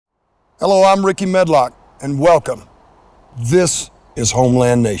Hello, I'm Rickey Medlocke, and welcome. This is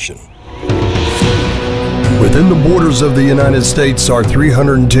Homeland Nation. Within the borders of the United States are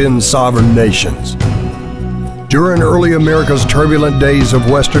 310 sovereign nations. During early America's turbulent days of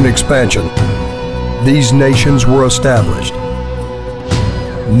Western expansion, these nations were established.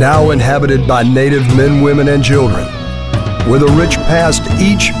 Now inhabited by native men, women, and children, with a rich past,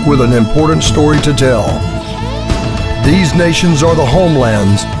 each with an important story to tell. These nations are the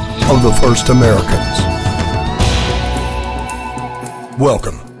homelands of the first Americans.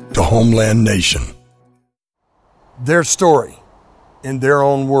 Welcome to Homeland Nation. Their story, in their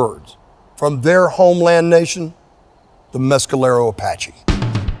own words, from their homeland nation, the Mescalero Apache.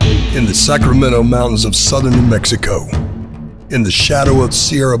 In the Sacramento Mountains of southern New Mexico, in the shadow of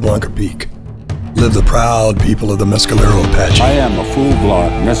Sierra Blanca Peak, live the proud people of the Mescalero Apache. I am a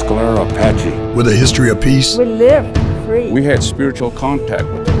full-blood Mescalero Apache. With a history of peace. We lived free. We had spiritual contact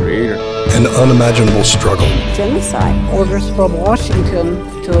with the Creator. And unimaginable struggle. Genocide. Orders from Washington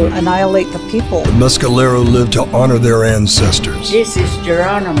to annihilate the people. The Mescalero lived to honor their ancestors. This is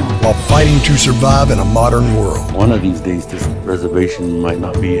Geronimo. While fighting to survive in a modern world. One of these days, this reservation might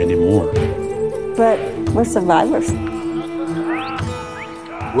not be anymore. But we're survivors.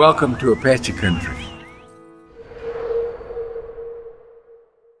 Welcome to Apache country.